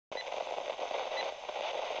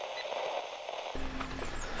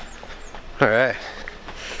Alright,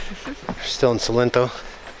 we're still in Salento,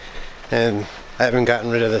 and I haven't gotten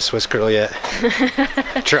rid of the Swiss girl yet.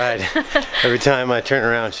 Tried. Every time I turn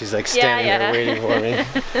around, she's like standing there waiting for me.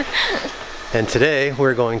 And today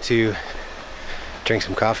we're going to drink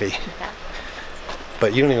some coffee. Yeah.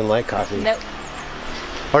 But you don't even like coffee. Nope.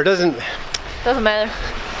 Or doesn't matter.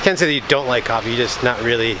 Can't say that you don't like coffee, you're just not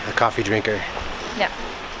really a coffee drinker. Yeah.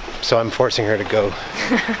 So I'm forcing her to go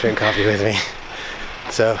drink coffee with me.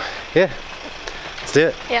 So yeah, let's do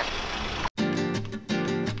it. Yeah.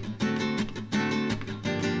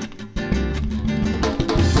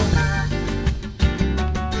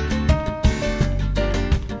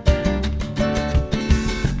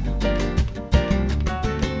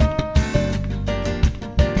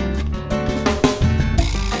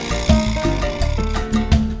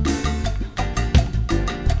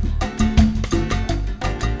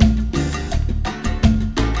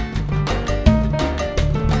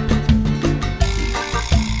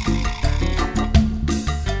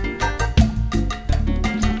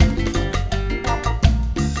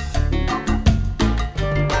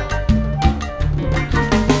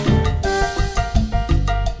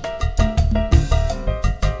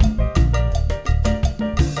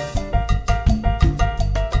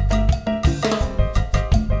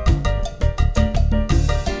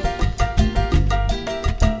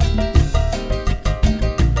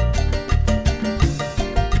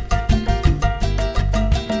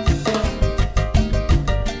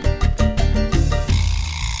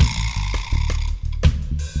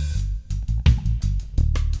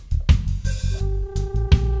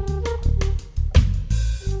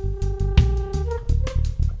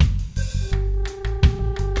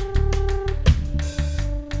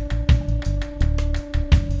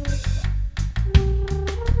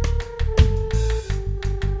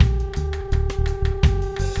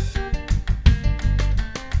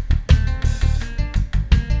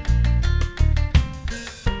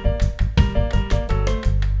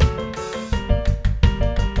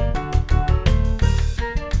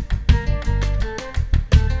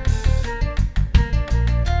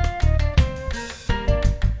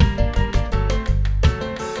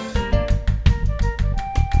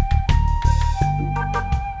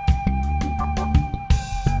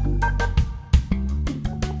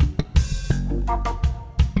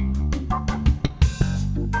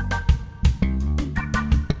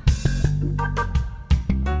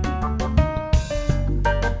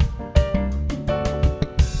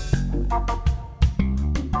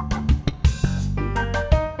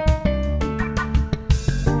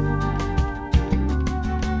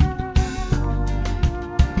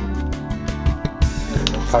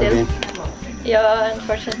 Still? Yeah,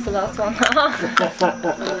 unfortunately it's the last one.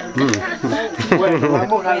 Bueno,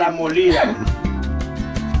 vamos a la molida.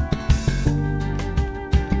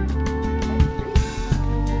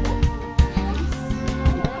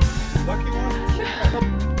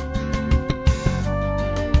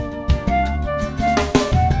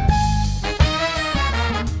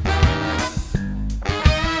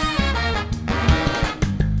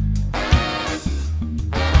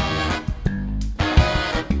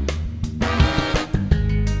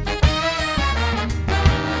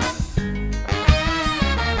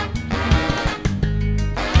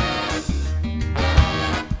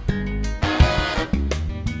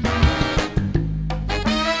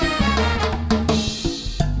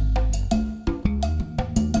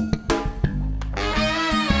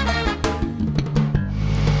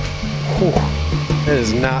 That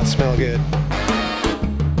does not smell good.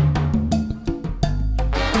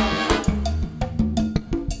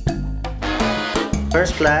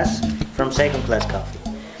 First class from second class coffee.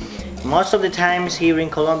 Most of the times here in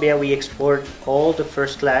Colombia we export all the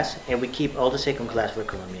first class and we keep all the second class for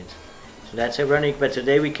Colombians. So that's ironic, but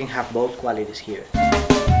today we can have both qualities here.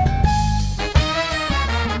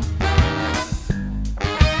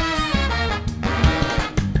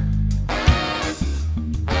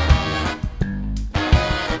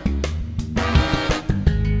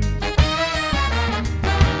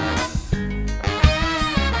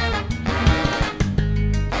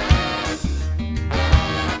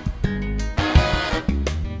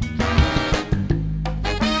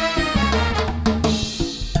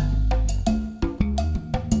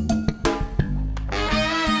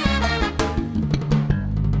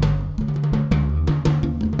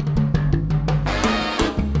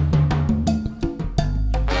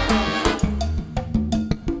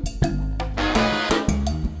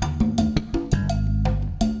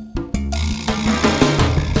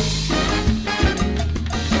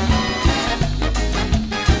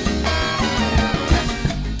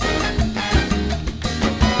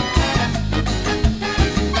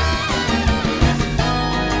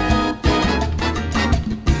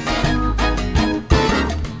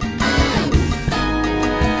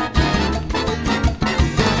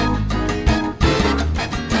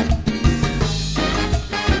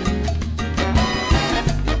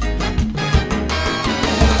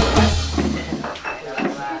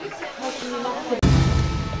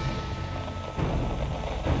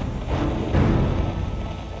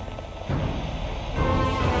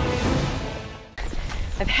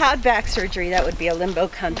 had back surgery, that would be a limbo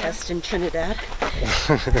contest in Trinidad.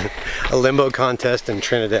 A limbo contest in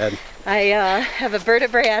Trinidad. I have a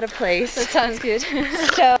vertebrae out of place. That sounds good.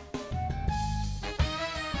 So